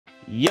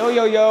Yo,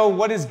 yo, yo,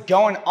 what is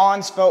going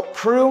on, Svelte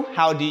crew?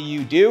 How do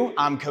you do?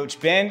 I'm Coach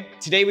Ben.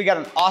 Today we got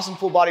an awesome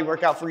full body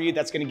workout for you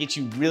that's gonna get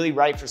you really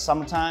right for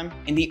summertime.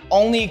 And the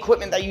only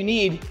equipment that you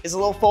need is a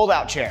little fold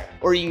out chair.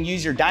 Or you can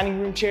use your dining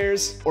room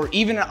chairs or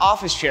even an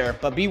office chair,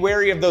 but be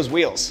wary of those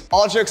wheels.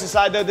 All jokes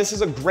aside though, this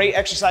is a great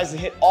exercise to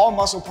hit all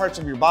muscle parts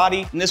of your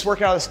body. And this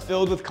workout is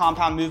filled with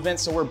compound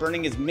movements, so we're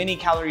burning as many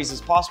calories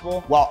as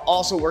possible while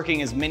also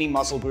working as many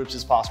muscle groups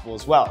as possible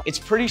as well. It's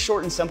pretty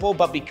short and simple,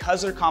 but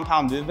because they're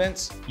compound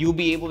movements, you'll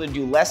be able to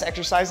do less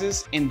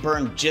exercises and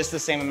burn just the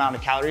same amount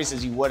of calories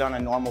as you would on a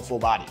normal full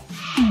body.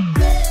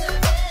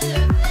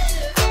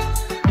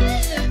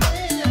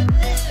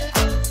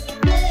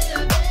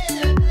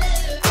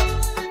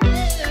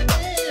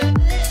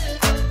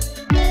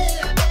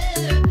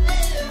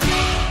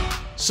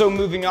 So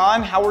moving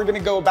on, how we're gonna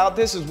go about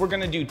this is we're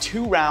gonna do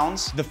 2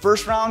 rounds. The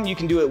first round, you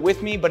can do it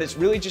with me, but it's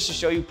really just to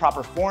show you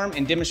proper form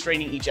and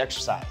demonstrating each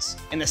exercise.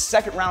 And the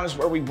second round is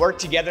where we work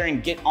together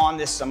and get on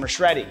this summer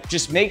shredding.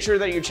 Just make sure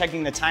that you're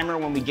checking the timer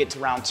when we get to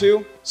round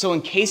 2. So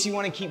in case you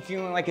wanna keep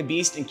feeling like a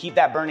beast and keep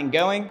that burning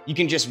going, you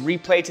can just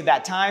replay to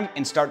that time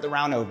and start the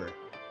round over.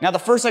 Now the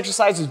first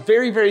exercise is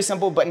very, very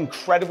simple, but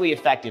incredibly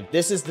effective.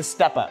 This is the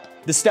step up.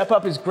 The step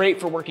up is great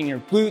for working your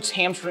glutes,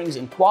 hamstrings,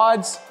 and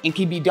quads, and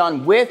can be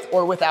done with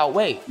or without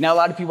weight. Now a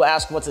lot of people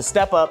ask, what's a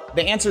step up?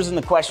 The answer is in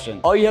the question.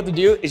 All you have to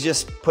do is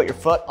just put your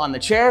foot on the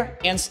chair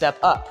and step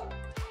up.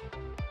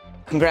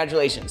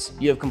 Congratulations,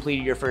 you have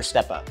completed your first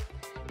step up.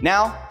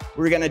 Now,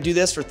 we're gonna do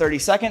this for 30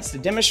 seconds to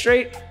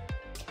demonstrate,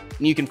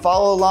 and you can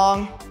follow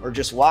along or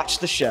just watch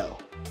the show.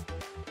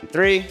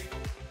 3,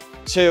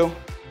 2,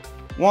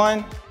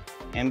 1,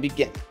 and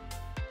begin.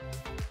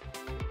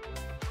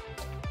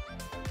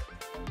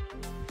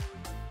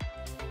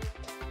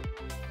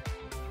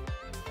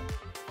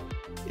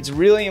 It's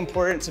really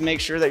important to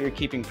make sure that you're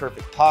keeping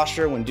perfect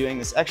posture when doing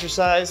this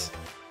exercise.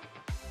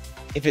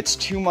 If it's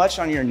too much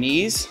on your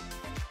knees,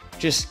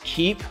 just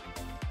keep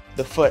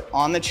the foot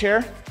on the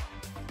chair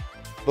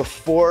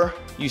before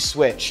you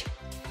switch.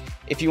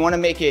 If you want to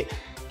make it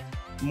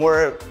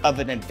more of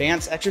an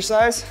advanced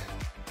exercise,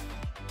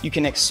 you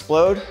can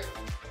explode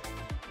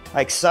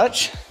like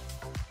such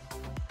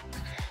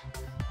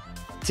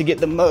to get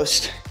the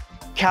most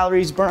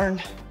calories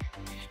burned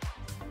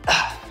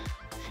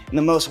and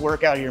the most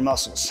work out of your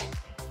muscles.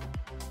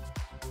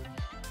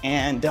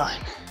 And done.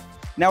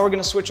 Now we're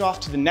gonna switch off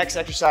to the next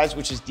exercise,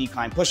 which is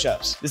decline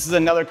push-ups. This is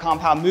another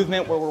compound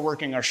movement where we're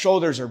working our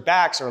shoulders or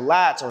backs or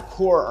lats or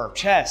core or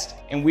chest,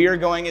 and we are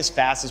going as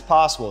fast as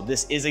possible.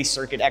 This is a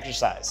circuit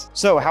exercise.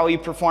 So how we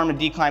perform a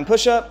decline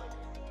push-up,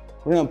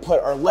 we're gonna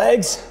put our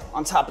legs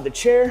on top of the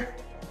chair.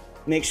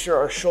 Make sure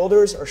our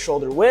shoulders are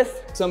shoulder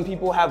width. Some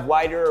people have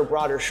wider or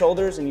broader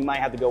shoulders and you might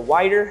have to go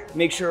wider.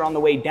 Make sure on the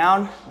way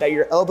down that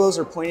your elbows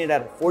are pointed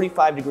at a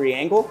 45-degree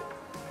angle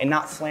and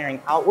not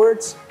flaring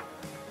outwards.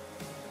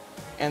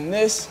 And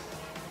this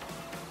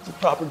is a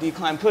proper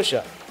decline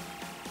push-up.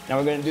 Now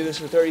we're gonna do this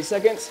for 30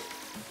 seconds.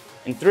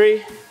 In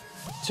 3,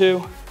 2,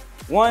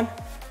 1,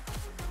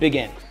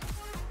 begin.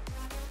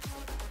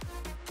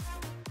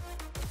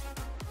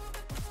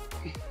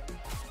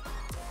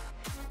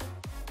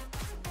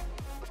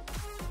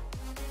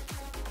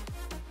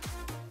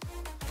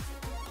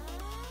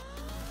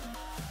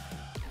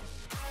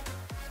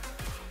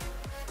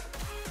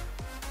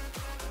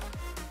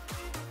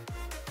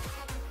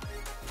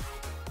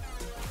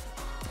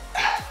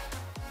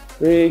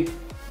 Three,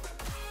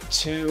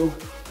 2,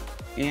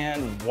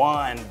 and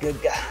 1.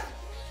 Good guy.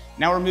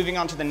 Now we're moving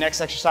on to the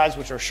next exercise,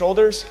 which are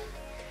shoulders.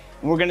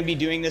 And we're gonna be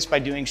doing this by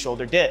doing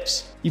shoulder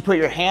dips. You put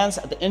your hands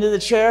at the end of the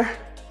chair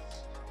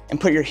and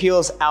put your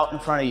heels out in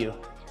front of you.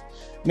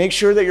 Make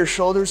sure that your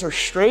shoulders are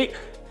straight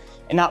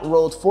and not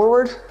rolled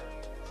forward.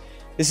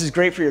 This is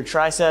great for your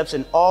triceps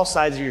and all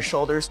sides of your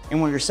shoulders.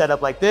 And when you're set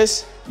up like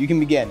this, you can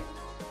begin.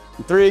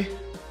 3,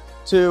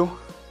 2,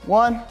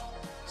 1,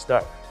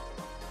 start.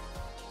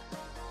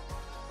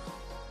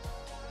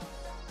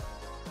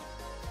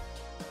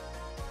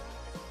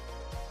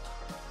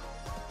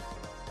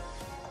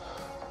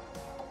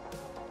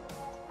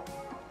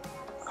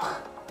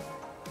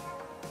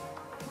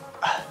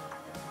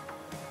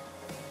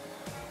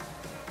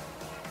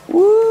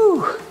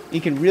 Woo!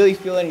 You can really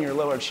feel it in your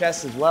lower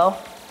chest as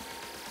well.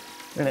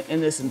 We're gonna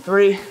end this in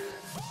 3,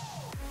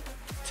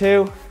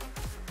 2,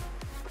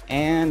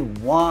 and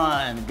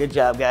 1. Good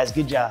job, guys,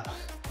 good job.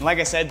 And like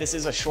I said, this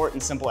is a short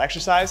and simple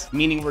exercise,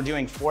 meaning we're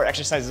doing 4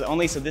 exercises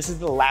only, so this is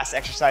the last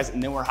exercise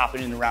and then we're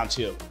hopping into round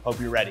 2. Hope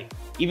you're ready.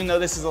 Even though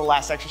this is the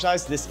last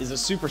exercise, this is a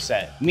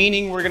superset,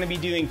 meaning we're gonna be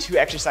doing 2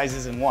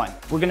 exercises in 1.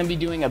 We're gonna be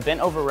doing a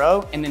bent over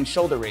row and then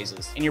shoulder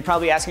raises. And you're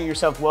probably asking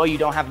yourself, well, you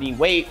don't have any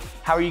weight,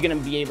 how are you gonna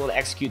be able to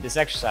execute this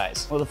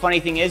exercise? Well, the funny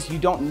thing is you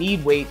don't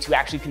need weight to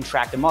actually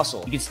contract a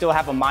muscle. You can still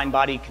have a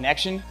mind-body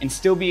connection and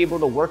still be able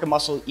to work a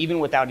muscle even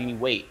without any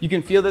weight. You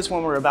can feel this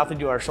when we're about to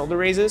do our shoulder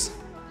raises.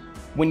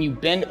 When you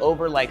bend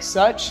over like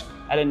such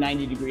at a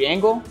 90-degree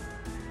angle,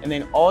 and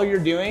then all you're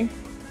doing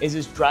is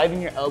just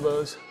driving your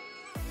elbows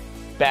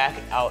back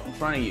out in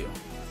front of you.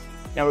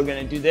 Now we're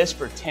gonna do this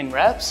for 10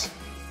 reps.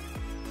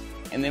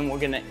 and then we're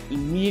gonna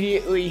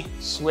immediately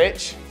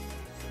switch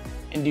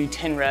and do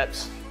 10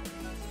 reps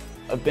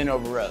of bent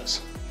over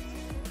rows.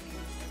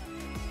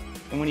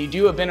 And when you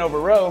do a bent over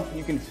row,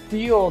 you can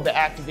feel the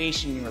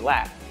activation in your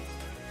lat.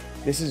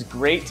 This is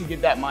great to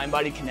get that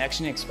mind-body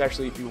connection,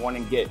 especially if you want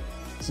to get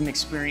some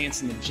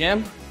experience in the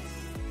gym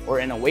or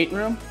in a weight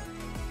room.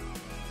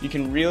 You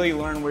can really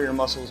learn where your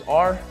muscles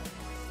are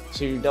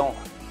so you don't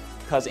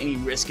cause any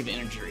risk of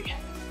injury.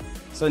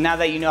 So now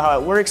that you know how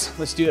it works,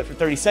 let's do it for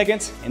 30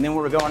 seconds and then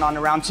we're going on to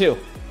round 2.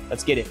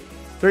 Let's get it.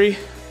 3,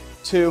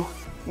 2,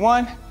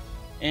 1,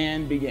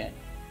 and begin.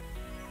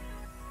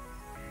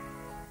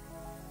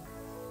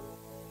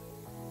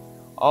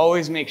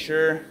 Always make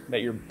sure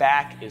that your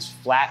back is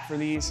flat for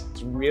these.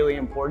 It's really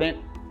important.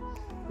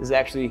 This is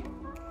actually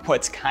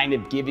what's kind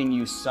of giving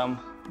you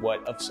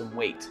somewhat of some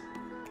weight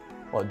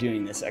while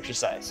doing this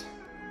exercise.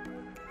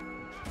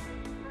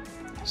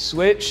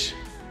 Switch.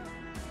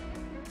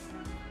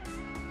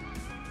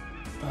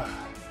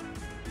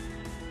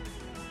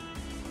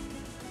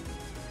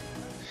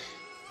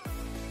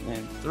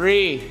 And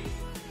 3,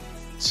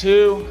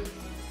 2,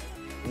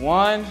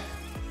 1,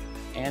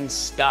 and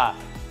stop.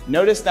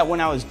 Notice that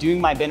when I was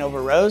doing my bent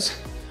over rows,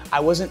 I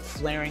wasn't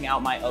flaring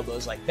out my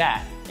elbows like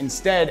that.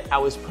 Instead, I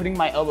was putting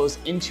my elbows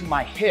into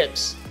my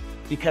hips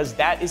because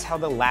that is how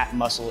the lat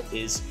muscle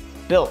is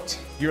built.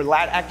 Your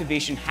lat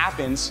activation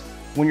happens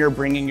when you're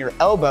bringing your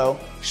elbow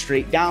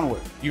straight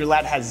downward. Your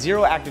lat has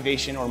zero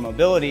activation or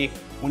mobility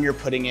when you're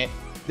putting it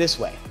this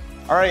way.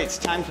 All right, it's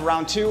time for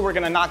round 2. We're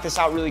gonna knock this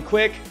out really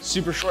quick,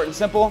 super short and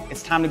simple.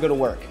 It's time to go to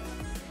work.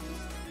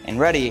 And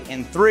ready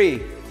in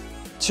 3,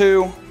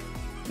 2,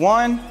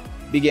 1,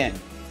 begin.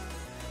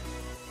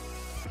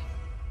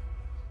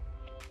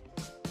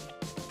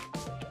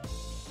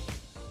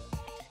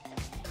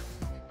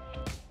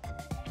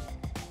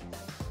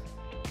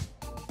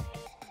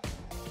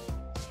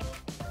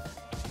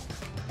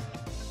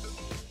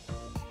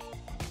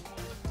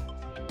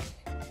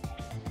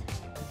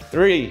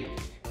 Three,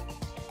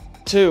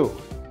 2,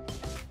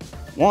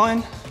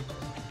 1,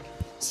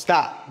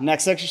 stop.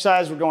 Next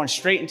exercise, we're going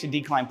straight into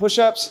decline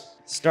push-ups.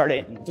 Start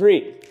it in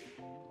 3,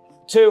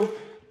 2,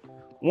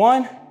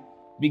 1,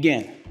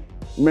 begin.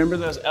 Remember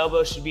those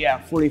elbows should be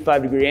at a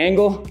 45-degree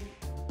angle.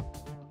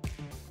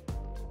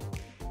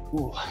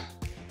 Ooh.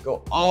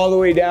 Go all the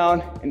way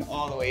down and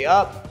all the way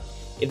up.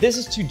 If this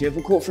is too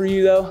difficult for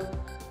you though,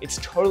 it's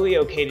totally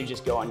okay to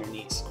just go on your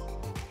knees.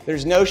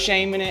 There's no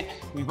shame in it.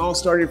 We've all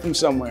started from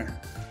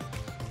somewhere.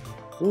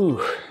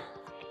 Ooh.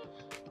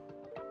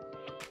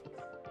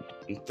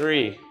 In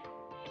 3,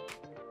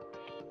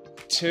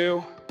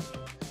 2,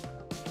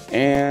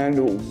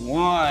 and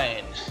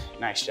 1.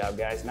 Nice job,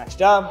 guys, nice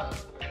job.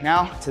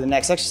 Now to the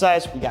next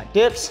exercise, we got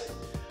dips.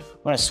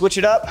 We're gonna switch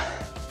it up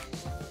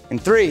in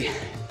 3,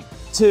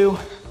 2,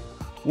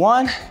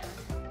 1,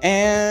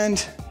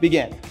 and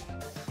begin.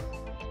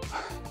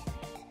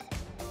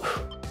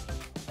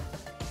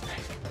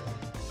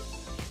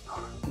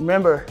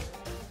 Remember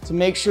to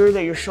make sure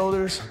that your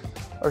shoulders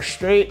are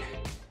straight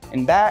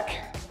and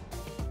back.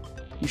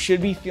 You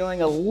should be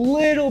feeling a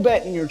little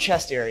bit in your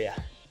chest area.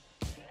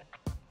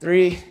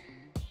 3,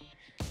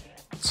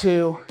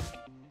 2,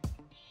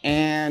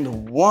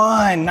 and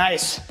 1.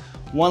 Nice.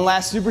 One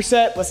last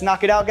superset. Let's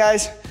knock it out,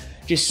 guys.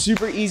 Just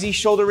super easy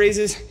shoulder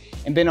raises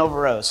and bent over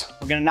rows.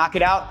 We're gonna knock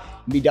it out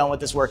and be done with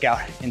this workout.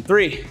 In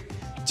 3,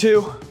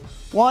 2,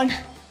 1,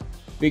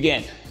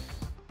 begin.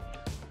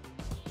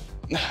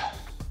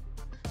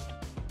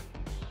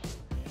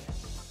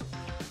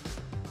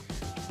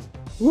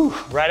 Whew.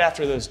 Right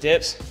after those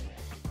dips,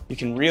 you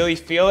can really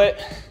feel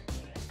it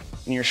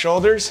in your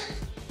shoulders.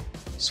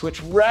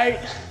 Switch right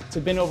to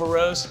bent over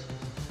rows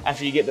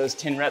after you get those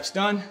 10 reps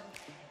done.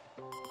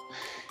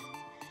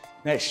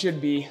 That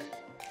should be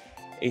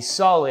a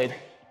solid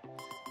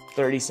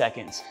 30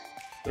 seconds.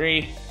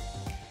 3,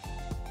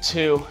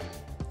 2,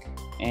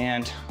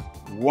 and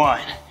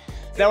 1.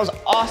 That was an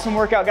awesome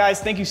workout, guys.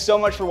 Thank you so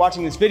much for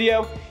watching this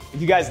video. If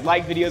you guys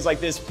like videos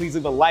like this, please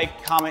leave a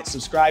like, comment,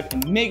 subscribe,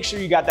 and make sure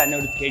you got that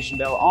notification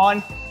bell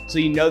on so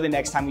you know the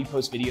next time we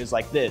post videos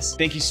like this.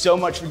 Thank you so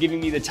much for giving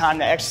me the time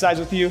to exercise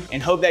with you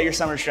and hope that your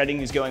summer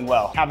shredding is going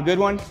well. Have a good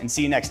one and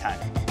see you next time.